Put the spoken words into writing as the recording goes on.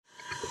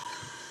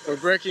We're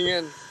breaking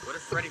in. What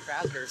if Freddy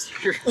Fazbear's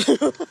here?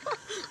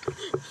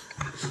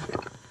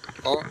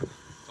 Oh. It's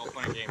all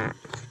fun and games.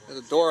 There's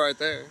a door right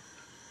there.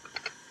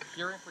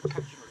 Hearing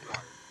protection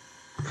required.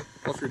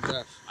 What if you're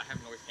deaf? I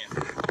have noise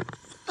canceling.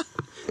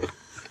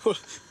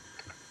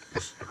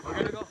 We're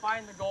gonna go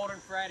find the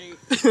golden Freddy.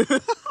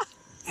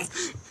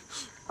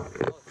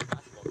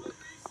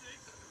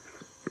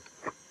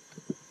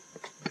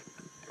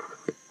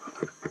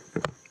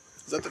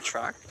 Is that the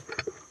track?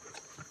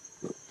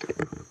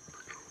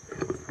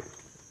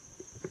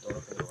 Don't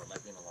open the door, it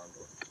might be an alarm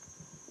door.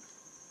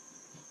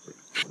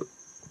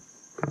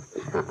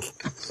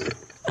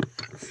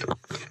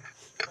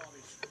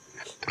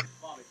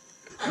 Bobby.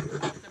 I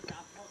watched a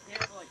basketball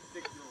camp for like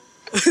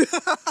 6-year-olds.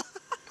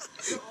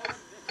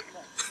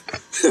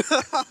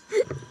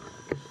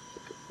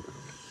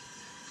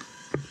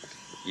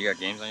 You got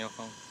games on your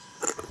phone?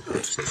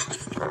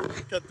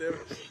 God damn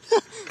it.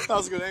 That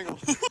was a good angle.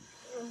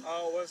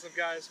 What's up,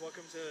 guys?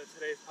 Welcome to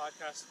today's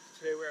podcast.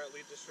 Today we're at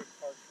Lead District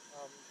Park.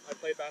 I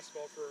played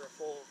basketball for a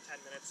full 10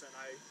 minutes and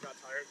I got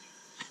tired.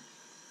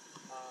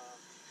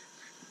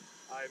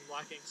 I'm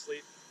lacking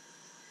sleep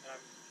and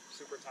I'm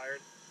super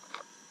tired.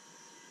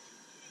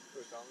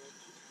 Who's telling me?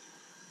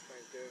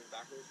 Trying to do it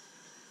backwards.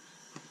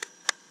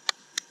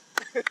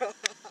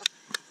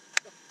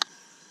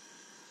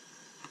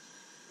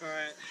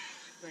 Alright,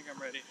 I think I'm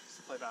ready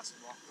to play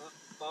basketball.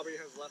 Bobby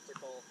has left the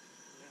call.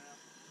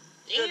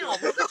 Damn,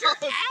 look at your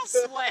ass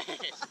sweat!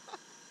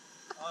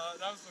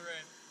 That was the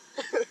rain.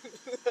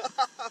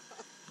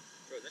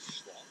 Bro, this is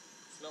strong.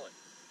 Smell it.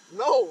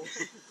 No!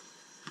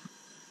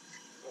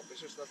 Oh, there's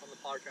just stuff on the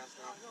podcast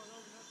now.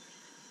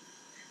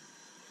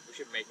 We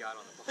should make out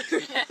on the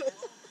podcast.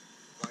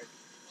 Like,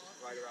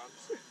 right around.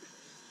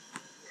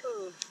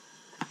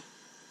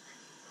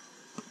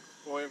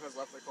 William has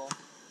left the call.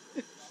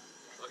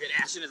 Look at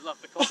Ashton has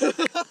left the call.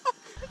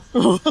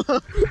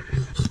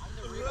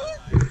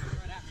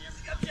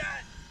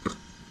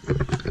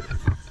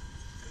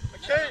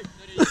 Okay!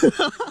 You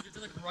have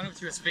to like run up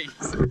to his face.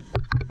 That's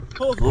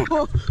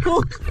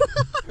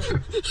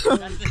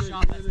the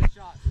shot, that's the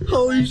shot.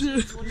 Holy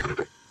shit.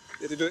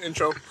 Yeah, they do an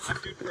intro. I'm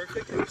dude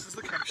perfect, and this is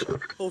the camera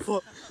shot. Oh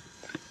fuck.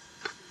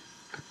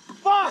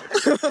 Fuck! I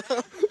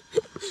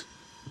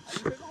didn't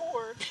say the whole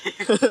word.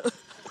 Is that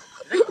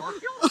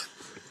Garfield?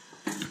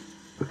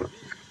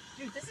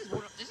 Dude, this is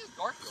Garfield. It is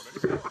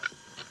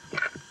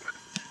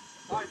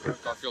Garfield.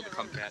 Garfield the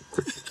Cumcat.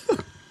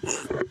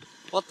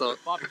 What the?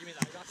 Bobby, give me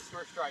that. I got this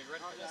first try. You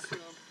ready for this?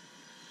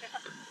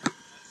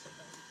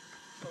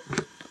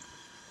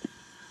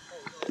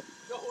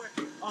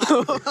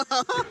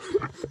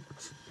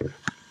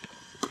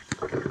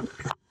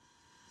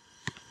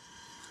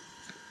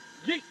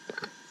 Yeet!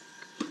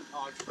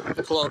 Oh,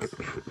 Close.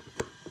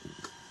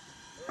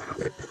 I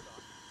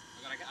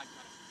gotta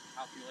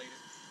calculate it.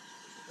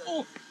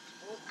 Oh!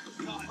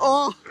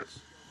 Oh!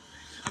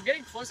 I'm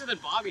getting closer than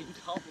Bobby and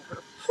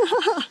Delmore.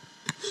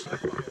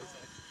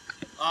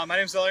 My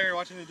name's Elliot, you're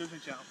watching the Disney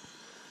Channel.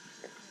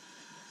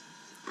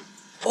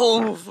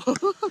 Oh!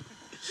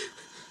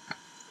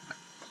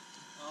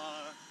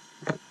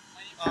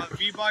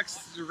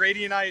 V-Bucks,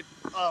 Radianite,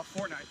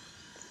 Fortnite.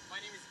 My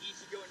name is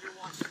Ichigo and you're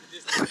watching the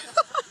Disney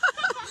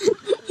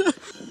Channel.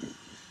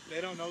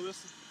 They don't know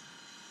this,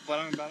 but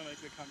I'm about to make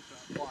the cum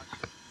shot. Watch.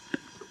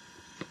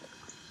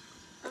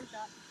 Cum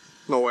shot.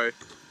 No way.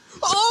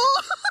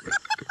 Oh!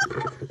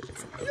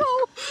 Yo!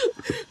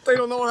 They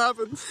don't know what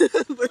happened.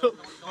 They don't.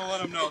 Don't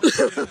let them know.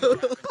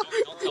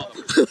 Don't tell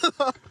them.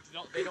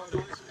 They don't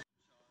know this.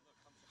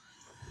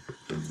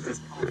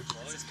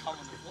 Just cum on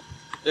the floor.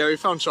 Yeah, we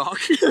found chalk.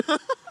 Oh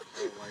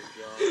my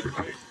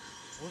god.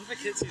 What if the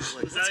kid sees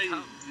like, is that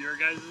your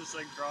guys'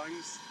 like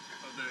drawings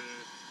of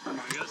the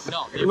Among Us?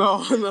 No.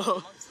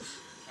 No.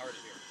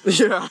 Yeah.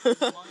 Yeah.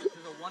 There's a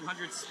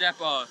 100-step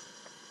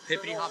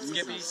hippity hop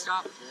skippity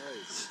stop.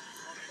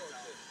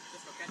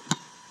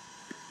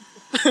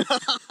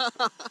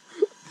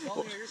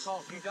 Charlie, you're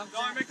tall. Can you jump to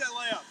that? Make that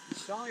layup.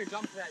 Charlie,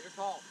 jump to that. You're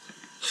tall.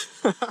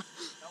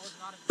 That was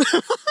not a...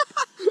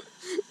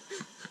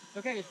 It's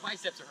okay, his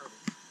biceps are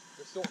hurting.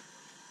 They're sore.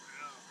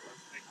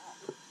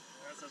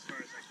 That's as far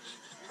as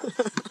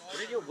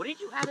I What did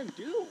you have him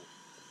do?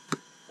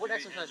 What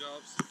exercise?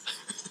 jobs.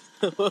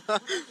 What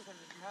exercise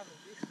did you have him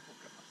do?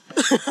 I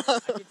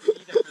can see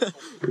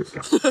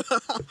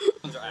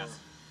that. Ass.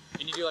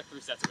 Can you do like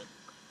 3 sets of it?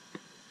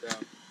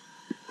 Down.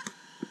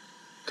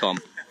 Come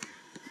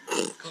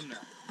now.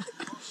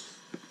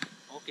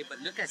 Okay, but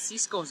look at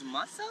Cisco's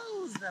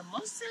muscles. The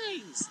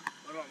muscles.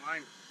 What about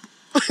mine?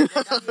 They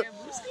got their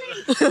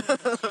muscles. Goddamn.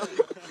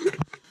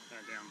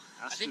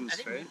 I think Ashton's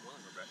we face. need one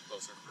of our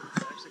closer.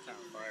 It's actually kind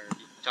of fire.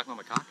 You talking about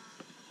my cock?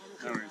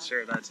 I'm gonna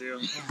share that too.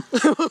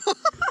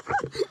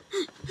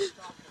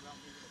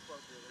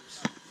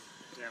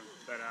 Damn,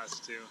 that ass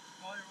too.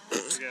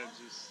 Yeah,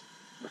 just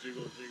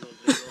jiggle.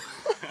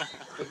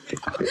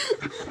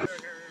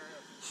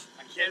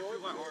 I can't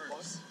move my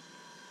arms.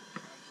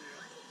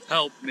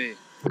 Help me.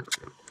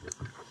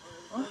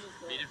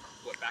 Needed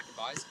what, back and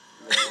buys?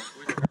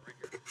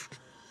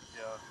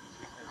 Yeah,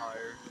 and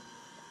higher.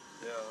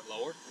 Yeah.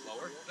 Lower?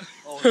 Lower?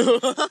 Oh,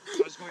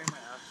 I was going in my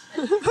ass.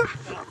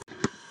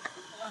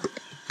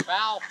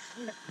 Foul!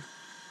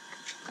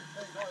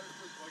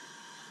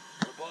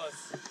 The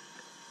bus.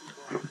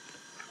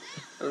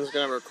 I'm just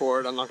gonna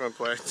record. I'm not gonna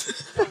play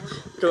because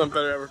I'm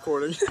better at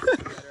recording.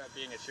 Better at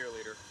being a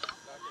cheerleader.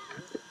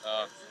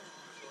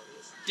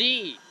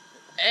 D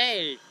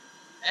A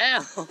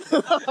L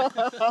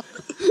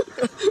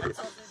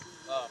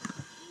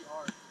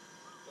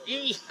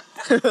E.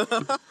 How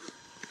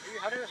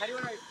do you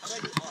want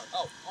to do R?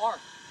 Oh, R.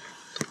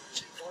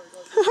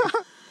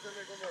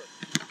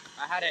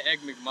 I had an egg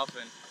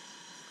McMuffin.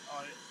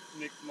 Oh,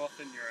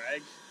 McMuffin your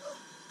egg.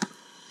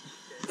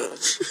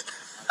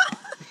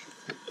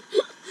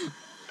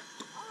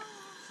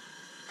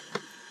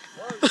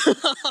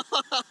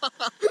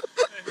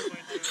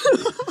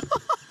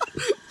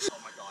 Oh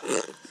my god.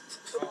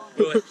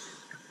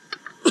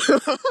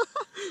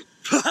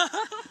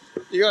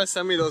 You gotta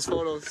send me those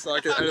photos so I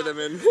can edit them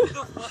in. Dolly,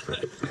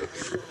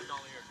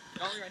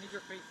 I need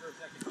your face for a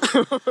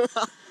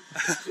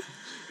second.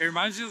 It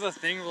reminds me of the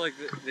thing where like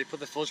they put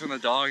the filter on the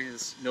dog and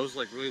his nose is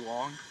like really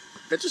long.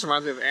 That just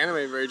reminds me of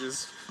anime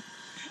rages.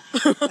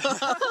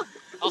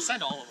 I'll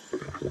send all of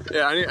them.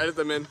 Yeah, I need to edit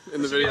them in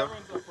the video.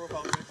 Everyone's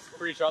profile pics.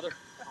 For each other.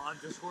 On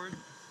Discord?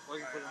 Well,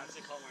 you can put it on. I have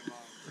to call my mom.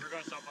 We're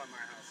going to stop by my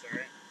house,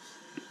 alright?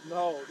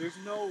 No, there's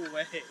no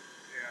way. Yeah.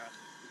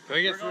 Can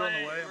we get We're food on the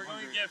going- way? We're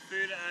going to get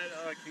food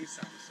at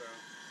Kingstown, so.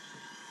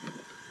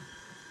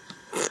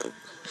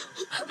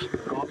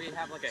 Bobby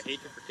have like a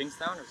hatred for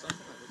Kingstown or something?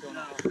 What's going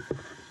on?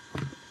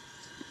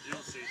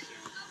 You'll see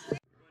soon. We're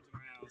going to my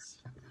house.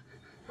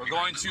 We're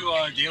going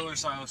to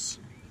Gaylor's house.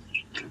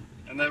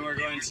 And then we're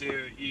going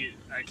to eat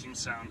at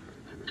Kingstown.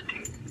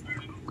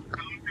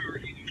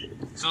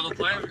 So the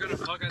plan, we're going to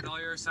fuck at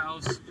Dahlia's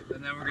house,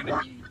 and then we're going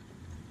to eat.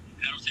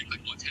 That'll take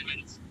like, what, 10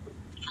 minutes?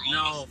 For all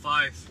No, of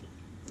 5. us?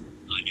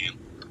 Damn.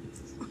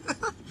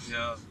 Yeah. I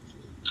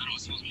don't know,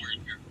 it smells more in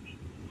here.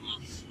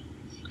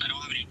 I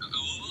don't have any.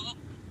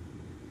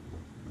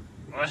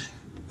 What?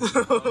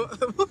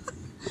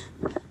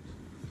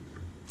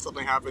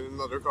 Something happened in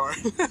another car. I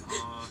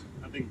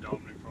think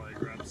Dominic probably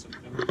grabbed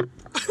something.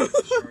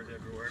 Short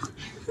everywhere.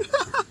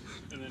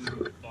 And then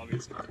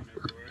Bobby's coming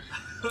everywhere.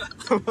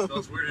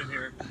 Smells weird in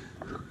here.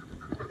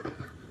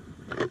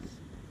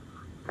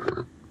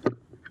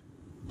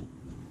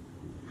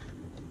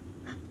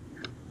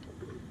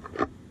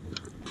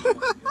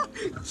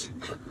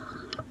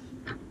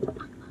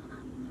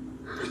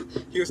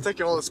 He was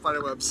taking all the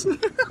spider webs.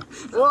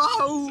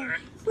 Whoa! Sorry.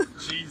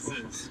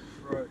 Jesus.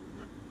 Right.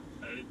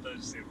 I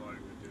just see Bobby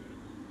would do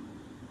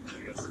it. I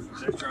guess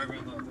they're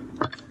driving on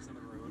the other side of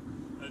the road.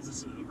 I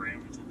just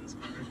ran into this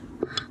car.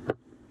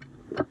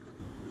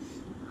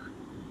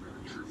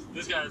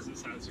 This guy has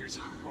his house here,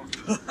 so.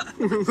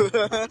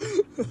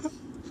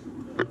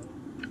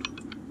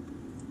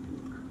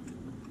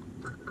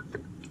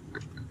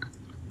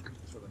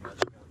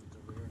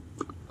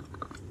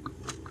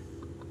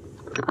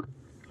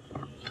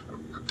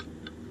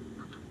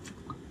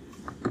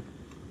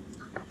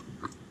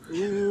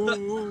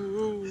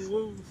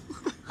 Ooh.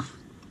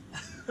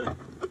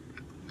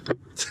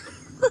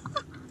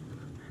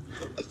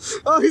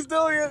 Oh, he's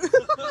doing it!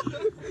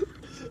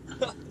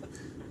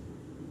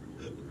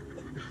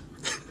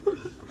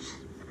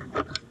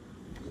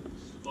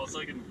 Well, it's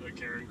like a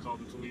Karen called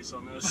the police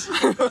on this.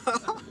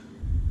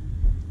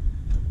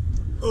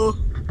 Oh.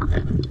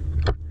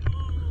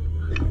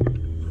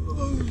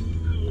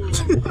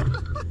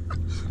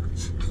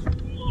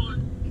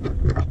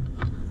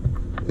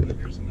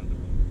 Here's another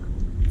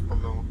one. Oh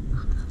no.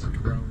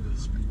 Around the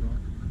speed bump.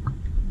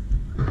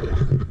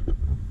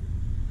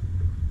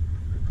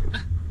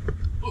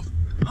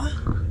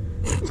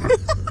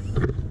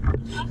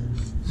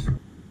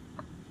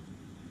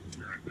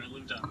 I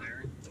live down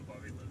there, so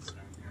Bobby lives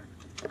down here.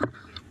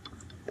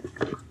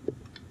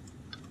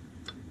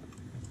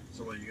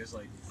 So what, you guys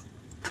like?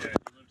 Yeah, he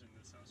lived in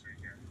this house right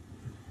here.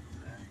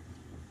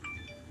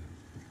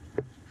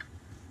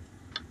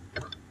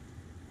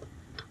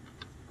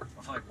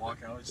 If I like walk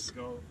out, I just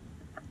go.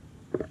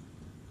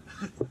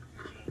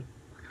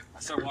 I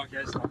start walking,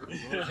 I just walk.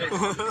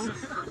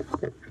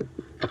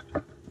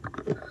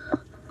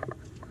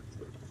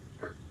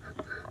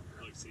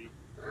 Look, see?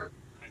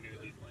 I knew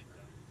he'd like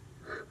that.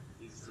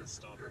 He's just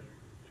stopped there,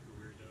 like a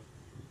weirdo.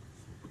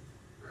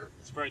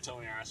 He's probably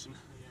telling Ashton,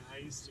 yeah, I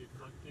used to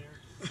fuck there.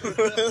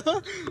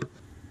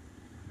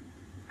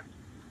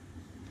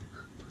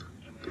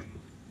 And then,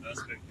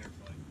 that's been here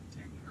for like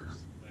 10 years.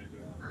 And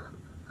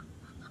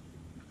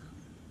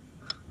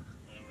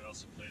then we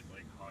also played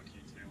like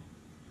hockey too.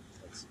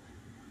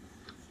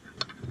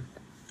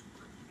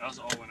 That was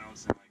all when I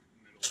was in like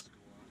middle school.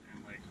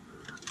 And like,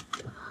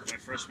 my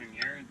freshman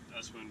year,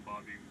 that's when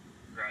Bobby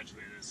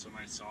graduated. So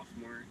my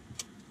sophomore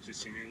to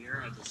senior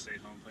year, I just stayed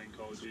home playing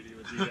Call of Duty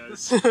with you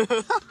guys.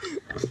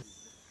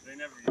 They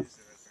never used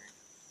it, I think.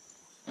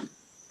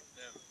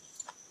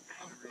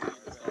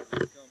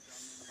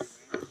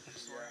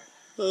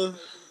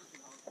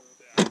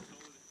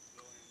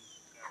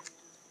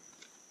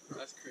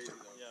 That's crazy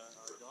though. Yeah,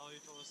 Dolly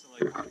told us to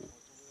like over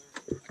there.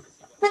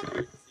 I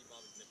can see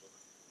Bobby's nipple.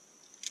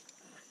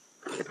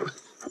 I can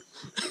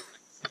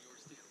see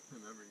yours too.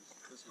 Memories.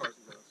 This car's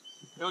with us.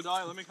 Yo,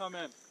 Dolly, let me come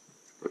in.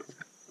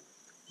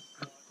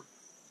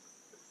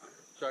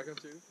 Should I come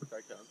too? Should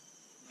I come?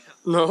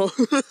 Mom No.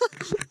 walks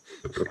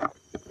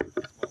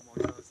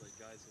out, it's like,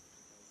 guys,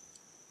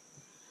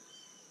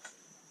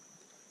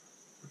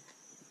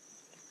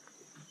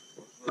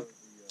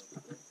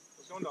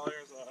 What's going on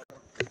here?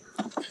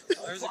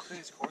 There's a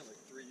clean score in like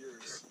 3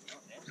 years.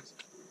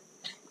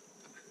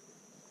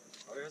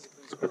 There's a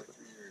clean score in like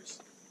 3 years.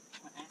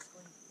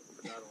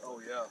 Oh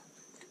yeah.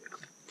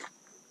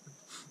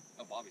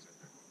 Oh, Bobby's right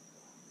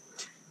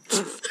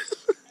there.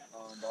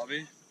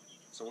 Bobby.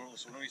 So when are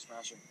we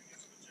smashing?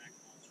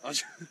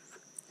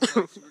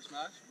 Super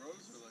Smash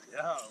Bros. Or like,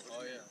 Yeah.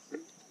 oh yeah.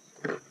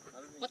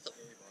 What the?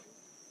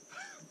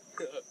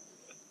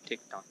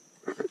 TikTok.